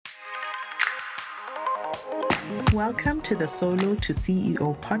Welcome to the Solo to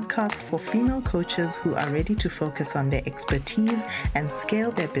CEO podcast for female coaches who are ready to focus on their expertise and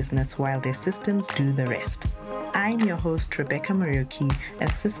scale their business while their systems do the rest. I'm your host, Rebecca Marioki, a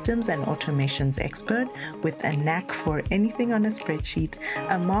systems and automations expert with a knack for anything on a spreadsheet,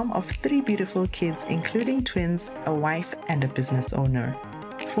 a mom of 3 beautiful kids, including twins, a wife, and a business owner.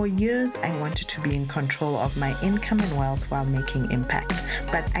 For years, I wanted to be in control of my income and wealth while making impact,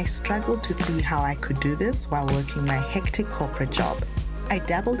 but I struggled to see how I could do this while working my hectic corporate job. I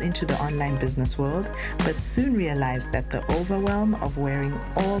dabbled into the online business world, but soon realized that the overwhelm of wearing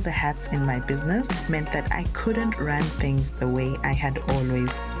all the hats in my business meant that I couldn't run things the way I had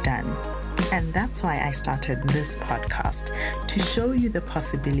always done. And that's why I started this podcast, to show you the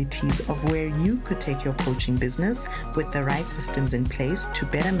possibilities of where you could take your coaching business with the right systems in place to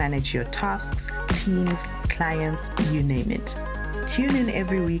better manage your tasks, teams, clients, you name it. Tune in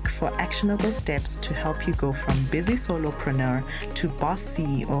every week for actionable steps to help you go from busy solopreneur to boss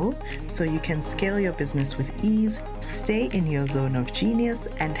CEO so you can scale your business with ease, stay in your zone of genius,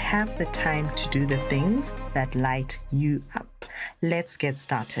 and have the time to do the things that light you up. Let's get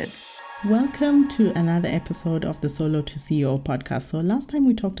started. Welcome to another episode of the Solo to CEO podcast. So last time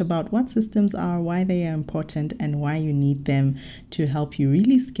we talked about what systems are, why they are important, and why you need them to help you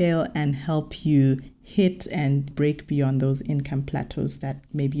really scale and help you hit and break beyond those income plateaus that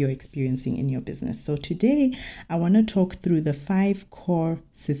maybe you're experiencing in your business. So today, I want to talk through the 5 core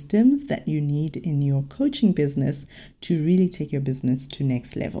systems that you need in your coaching business to really take your business to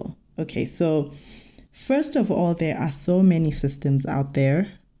next level. Okay, so first of all, there are so many systems out there,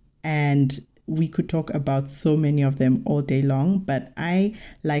 and we could talk about so many of them all day long, but I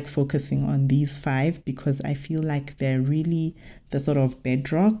like focusing on these 5 because I feel like they're really the sort of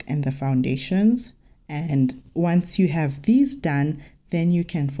bedrock and the foundations. And once you have these done, then you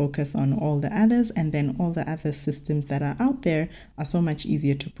can focus on all the others, and then all the other systems that are out there are so much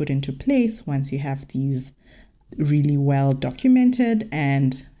easier to put into place once you have these really well documented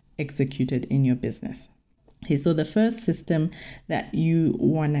and executed in your business. Okay, so the first system that you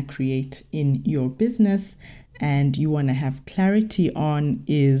want to create in your business and you want to have clarity on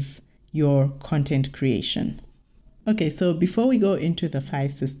is your content creation. Okay, so before we go into the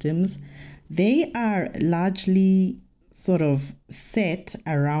 5 systems, they are largely sort of set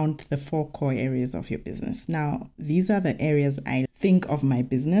around the 4 core areas of your business. Now, these are the areas I think of my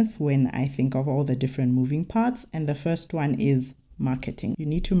business when I think of all the different moving parts. And the first one is marketing. You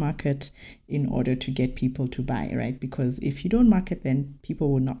need to market in order to get people to buy, right? Because if you don't market, then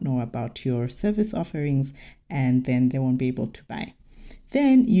people will not know about your service offerings and then they won't be able to buy.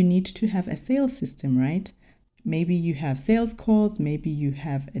 Then you need to have a sales system, right? Maybe you have sales calls, maybe you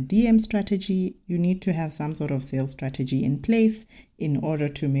have a DM strategy. You need to have some sort of sales strategy in place in order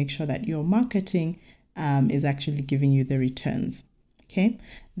to make sure that your marketing is actually giving you the returns. Okay.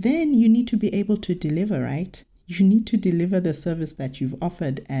 Then you need to be able to deliver, right? You need to deliver the service that you've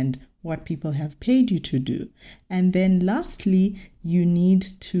offered and what people have paid you to do. And then lastly, you need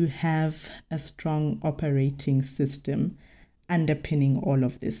to have a strong operating system underpinning all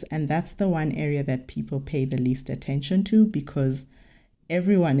of this. And that's the one area that people pay the least attention to because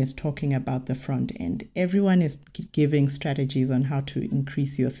everyone is talking about the front end. Everyone is giving strategies on how to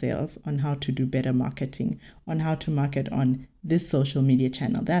increase your sales, on how to do better marketing, on how to market on this social media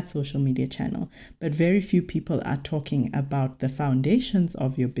channel, that social media channel. But very few people are talking about the foundations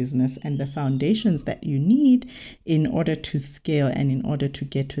of your business and the foundations that you need in order to scale and in order to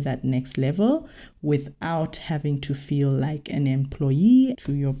get to that next level without having to feel like an employee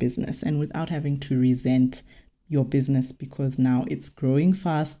to your business and without having to resent your business because now it's growing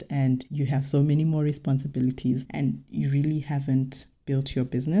fast and you have so many more responsibilities and you really haven't built your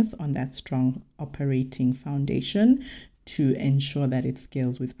business on that strong operating foundation to ensure that it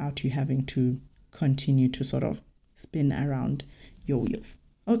scales without you having to continue to sort of spin around your wheels.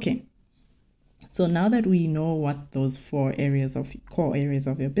 Okay. So now that we know what those 4 core areas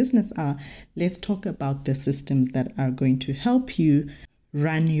of your business are, let's talk about the systems that are going to help you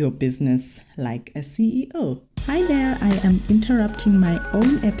run your business like a CEO. Hi there, I am interrupting my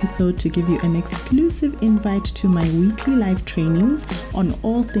own episode to give you an exclusive invite to my weekly live trainings on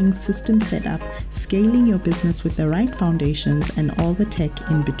all things system setup, scaling your business with the right foundations, and all the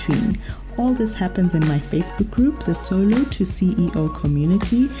tech in between. All this happens in my Facebook group, the Solo to CEO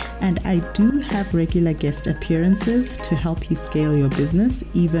community, and I do have regular guest appearances to help you scale your business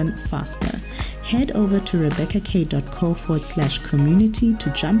even faster. Head over to RebeccaK.co/community to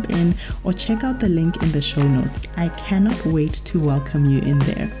jump in or check out the link in the show notes. I cannot wait to welcome you in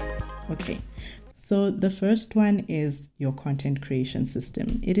there. Okay, So the first one is your content creation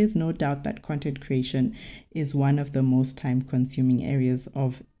system. It is no doubt that content creation is one of the most time-consuming areas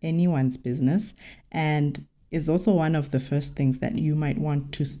of anyone's business, and is also one of the first things that you might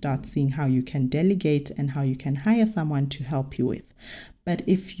want to start seeing how you can delegate and how you can hire someone to help you with. But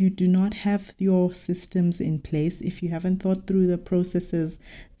if you do not have your systems in place, if you haven't thought through the processes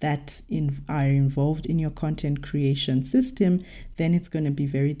that are involved in your content creation system, then it's going to be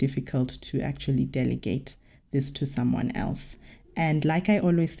very difficult to actually delegate this to someone else. And like I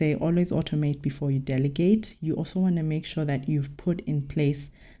always say, always automate before you delegate. You also want to make sure that you've put in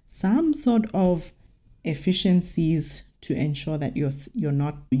place some sort of efficiencies to ensure that you're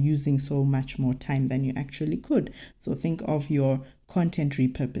not using so much more time than you actually could. So think of your content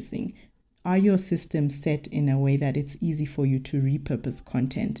repurposing. Are your systems set in a way that it's easy for you to repurpose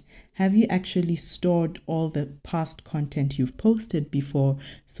content? Have you actually stored all the past content you've posted before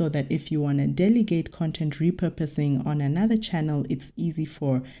so that if you want to delegate content repurposing on another channel, it's easy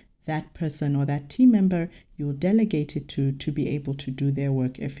for that person or that team member you'll delegate it to be able to do their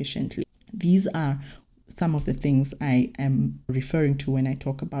work efficiently? These are some of the things I am referring to when I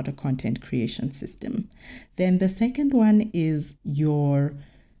talk about a content creation system. Then the second one is your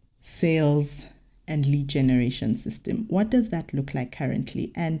sales and lead generation system. What does that look like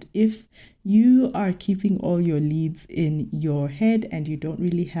currently? And if you are keeping all your leads in your head and you don't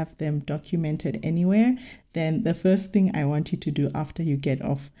really have them documented anywhere, then the first thing I want you to do after you get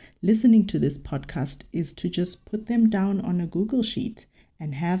off listening to this podcast is to just put them down on a Google Sheet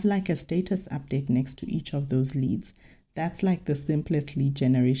and have like a status update next to each of those leads. That's like the simplest lead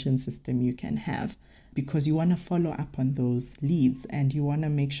generation system you can have, because you want to follow up on those leads and you want to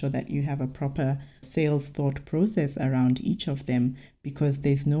make sure that you have a proper sales thought process around each of them, because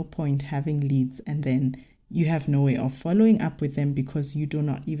there's no point having leads and then you have no way of following up with them because you do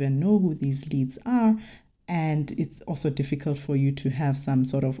not even know who these leads are. And it's also difficult for you to have some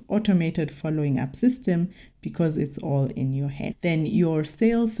sort of automated following up system because it's all in your head. Then your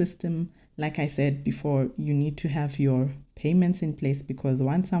sales system, like I said before, you need to have your payments in place, because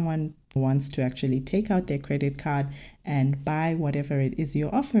once someone wants to actually take out their credit card and buy whatever it is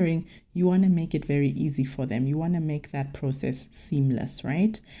you're offering, you want to make it very easy for them. You want to make that process seamless,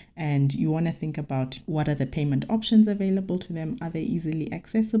 right? And you want to think about what are the payment options available to them? Are they easily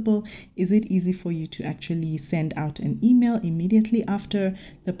accessible? Is it easy for you to actually send out an email immediately after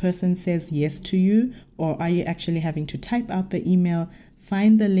the person says yes to you? Or are you actually having to type out the email,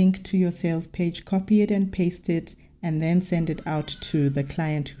 find the link to your sales page, copy it and paste it, and then send it out to the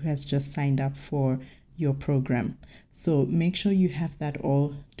client who has just signed up for your program? So make sure you have that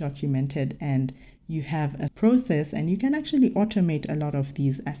all documented and you have a process, and you can actually automate a lot of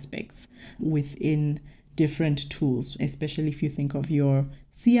these aspects within different tools, especially if you think of your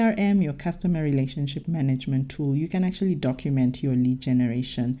CRM, your customer relationship management tool. You can actually document your lead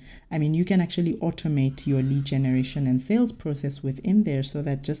generation. You can actually automate your lead generation and sales process within there, so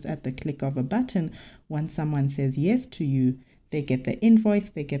that just at the click of a button, once someone says yes to you, they get the invoice,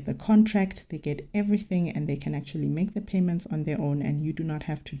 they get the contract, they get everything, and they can actually make the payments on their own, and you do not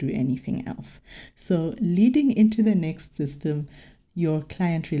have to do anything else. So leading into the next system, your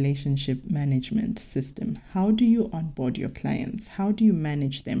client relationship management system. How do you onboard your clients? How do you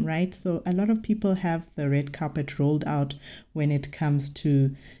manage them, right? So a lot of people have the red carpet rolled out when it comes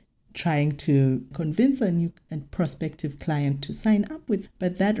to trying to convince a new and prospective client to sign up with.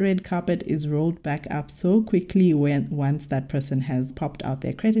 But that red carpet is rolled back up so quickly once that person has popped out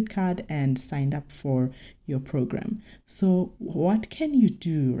their credit card and signed up for your program. So what can you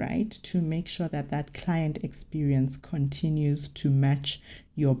do, right, to make sure that that client experience continues to match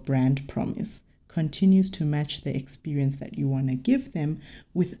your brand promise, continues to match the experience that you want to give them,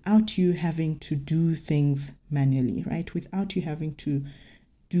 without you having to do things manually, right? Without you having to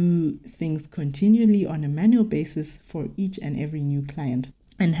do things continually on a manual basis for each and every new client.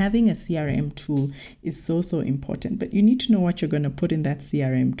 And having a CRM tool is so important, but you need to know what you're going to put in that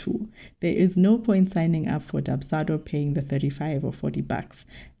CRM tool. There is no point signing up for Dubsado, paying the $35 or $40,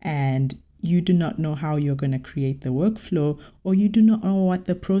 and you do not know how you're going to create the workflow, or you do not know what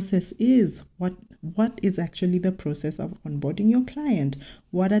the process is. What is actually the process of onboarding your client?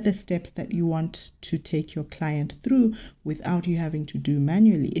 What are the steps that you want to take your client through without you having to do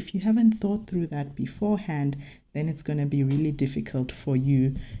manually? If you haven't thought through that beforehand, then it's going to be really difficult for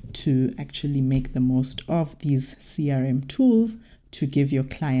you to actually make the most of these CRM tools to give your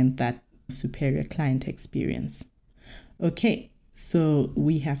client that superior client experience. Okay, so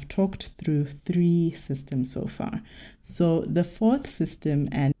we have talked through 3 systems so far. So the 4th system,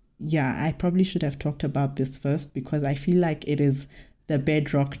 and I probably should have talked about this first because I feel like it is the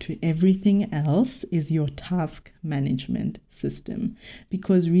bedrock to everything else is your task management system,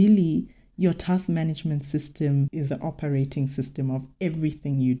 because really your task management system is the operating system of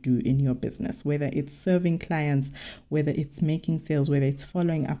everything you do in your business, whether it's serving clients, whether it's making sales, whether it's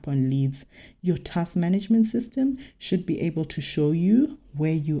following up on leads. Your task management system should be able to show you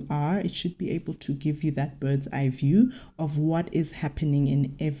where you are. It should be able to give you that bird's eye view of what is happening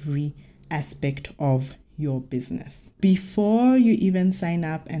in every aspect of your business. Before you even sign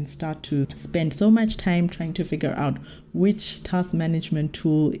up and start to spend so much time trying to figure out which task management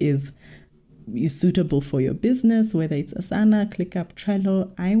tool is suitable for your business, whether it's Asana, ClickUp,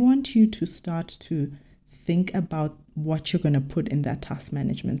 Trello, I want you to start to think about what you're going to put in that task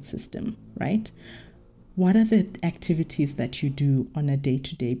management system, right? What are the activities that you do on a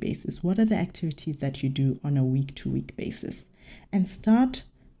day-to-day basis? What are the activities that you do on a week-to-week basis? And start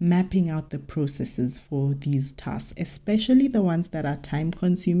mapping out the processes for these tasks, especially the ones that are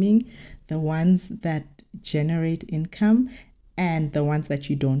time-consuming, the ones that generate income, and the ones that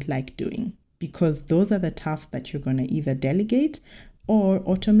you don't like doing. Because those are the tasks that you're going to either delegate or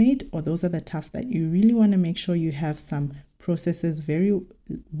automate, or those are the tasks that you really want to make sure you have some processes very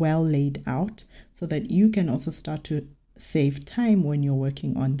well laid out so that you can also start to save time when you're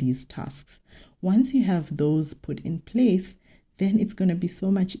working on these tasks. Once you have those put in place, then it's going to be so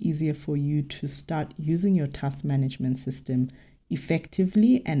much easier for you to start using your task management system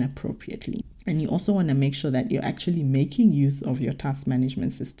effectively and appropriately. And you also want to make sure that you're actually making use of your task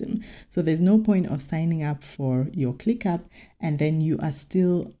management system. So there's no point of signing up for your ClickUp and then you are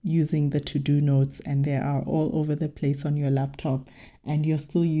still using the to-do notes and they are all over the place on your laptop and you're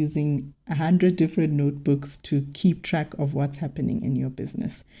still using 100 different notebooks to keep track of what's happening in your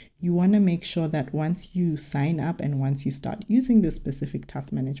business. You want to make sure that once you sign up and once you start using this specific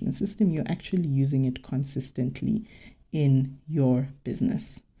task management system, you're actually using it consistently in your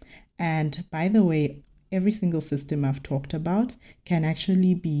business. And by the way, every single system I've talked about can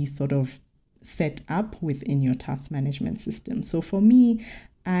actually be sort of set up within your task management system. So for me,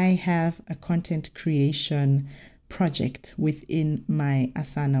 I have a content creation project within my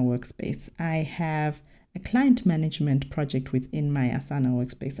Asana workspace. I have a client management project within my Asana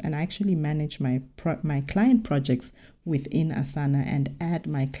workspace, and I actually manage my client projects within Asana and add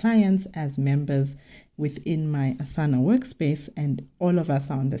my clients as members within my Asana workspace, and all of us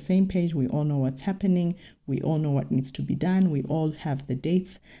are on the same page. We all know what's happening. We all know what needs to be done. We all have the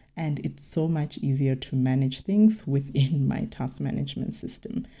dates, and it's so much easier to manage things within my task management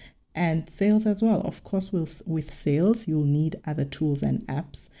system. And sales as well. Of course, with sales, you'll need other tools and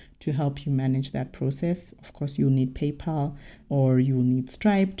apps to help you manage that process. Of course, you'll need PayPal or you'll need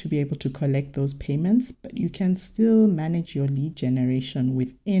Stripe to be able to collect those payments, but you can still manage your lead generation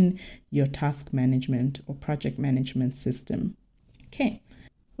within your task management or project management system.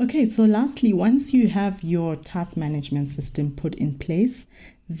 Okay, so lastly, once you have your task management system put in place,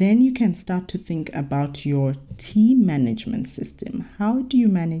 then you can start to think about your team management system. How do you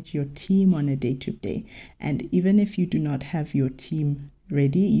manage your team on a day-to-day? And even if you do not have your team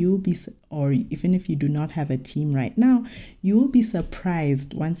ready, or even if you do not have a team right now, you will be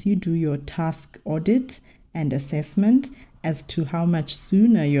surprised once you do your task audit and assessment as to how much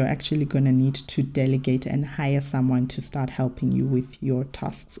sooner you're actually going to need to delegate and hire someone to start helping you with your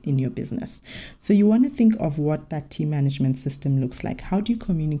tasks in your business. So you want to think of what that team management system looks like. How do you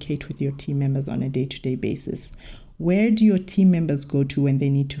communicate with your team members on a day-to-day basis? Where do your team members go to when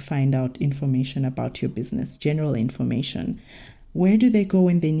they need to find out information about your business, general information? Where do they go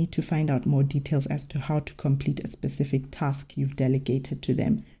when they need to find out more details as to how to complete a specific task you've delegated to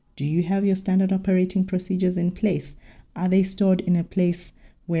them? Do you have your standard operating procedures in place? Are they stored in a place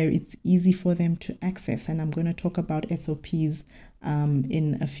where it's easy for them to access? And I'm going to talk about SOPs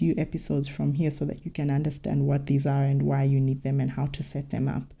in a few episodes from here so that you can understand what these are and why you need them and how to set them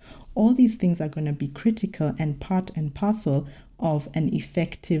up. All these things are going to be critical and part and parcel of an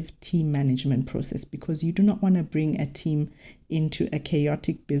effective team management process, because you do not want to bring a team into a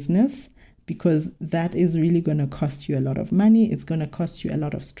chaotic business, because that is really going to cost you a lot of money. It's going to cost you a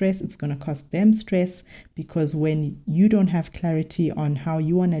lot of stress. It's going to cost them stress, because when you don't have clarity on how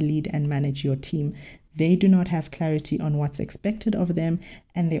you want to lead and manage your team, they do not have clarity on what's expected of them,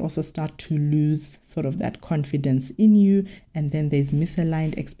 and they also start to lose sort of that confidence in you, and then there's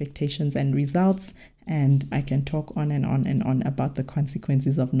misaligned expectations and results, and I can talk on and on and on about the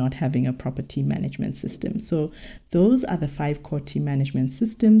consequences of not having a proper team management system. So those are the 5 core team management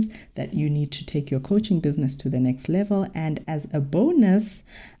systems that you need to take your coaching business to the next level. And as a bonus,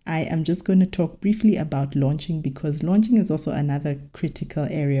 I am just going to talk briefly about launching, because launching is also another critical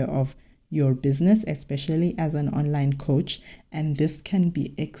area of your business, especially as an online coach. And this can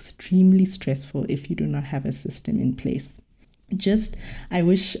be extremely stressful if you do not have a system in place. I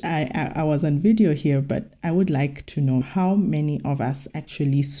wish I was on video here, but I would like to know how many of us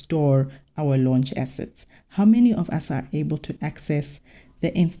actually store our launch assets. How many of us are able to access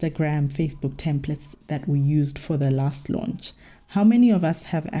the Instagram, Facebook templates that we used for the last launch? How many of us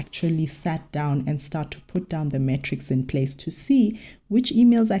have actually sat down and start to put down the metrics in place to see which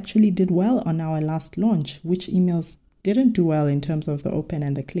emails actually did well on our last launch, which emails didn't do well in terms of the open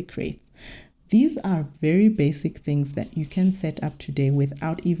and the click rates? These are very basic things that you can set up today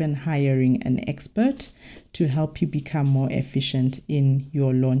without even hiring an expert to help you become more efficient in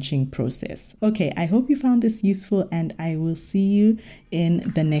your launching process. Okay, I hope you found this useful, and I will see you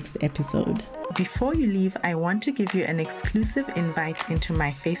in the next episode. Before you leave, I want to give you an exclusive invite into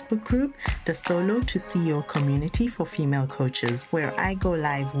my Facebook group, the Solo to CEO Community for Female Coaches, where I go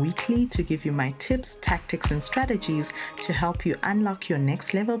live weekly to give you my tips, tactics, and strategies to help you unlock your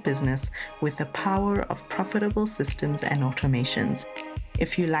next level business with the power of profitable systems and automations.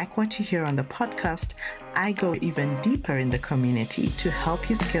 If you like what you hear on the podcast, I go even deeper in the community to help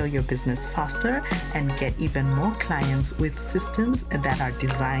you scale your business faster and get even more clients with systems that are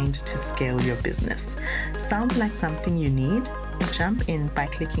designed to scale your business. Sounds like something you need? Jump in by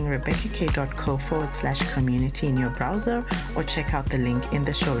clicking RebeccaK.co/community in your browser, or check out the link in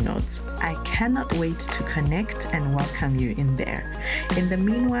the show notes. I cannot wait to connect and welcome you in there. In the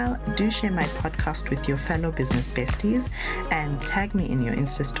meanwhile, do share my podcast with your fellow business besties and tag me in your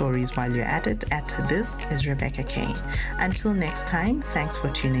Insta stories while you're at it at This is Rebecca K. Until next time, thanks for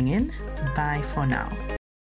tuning in. Bye for now.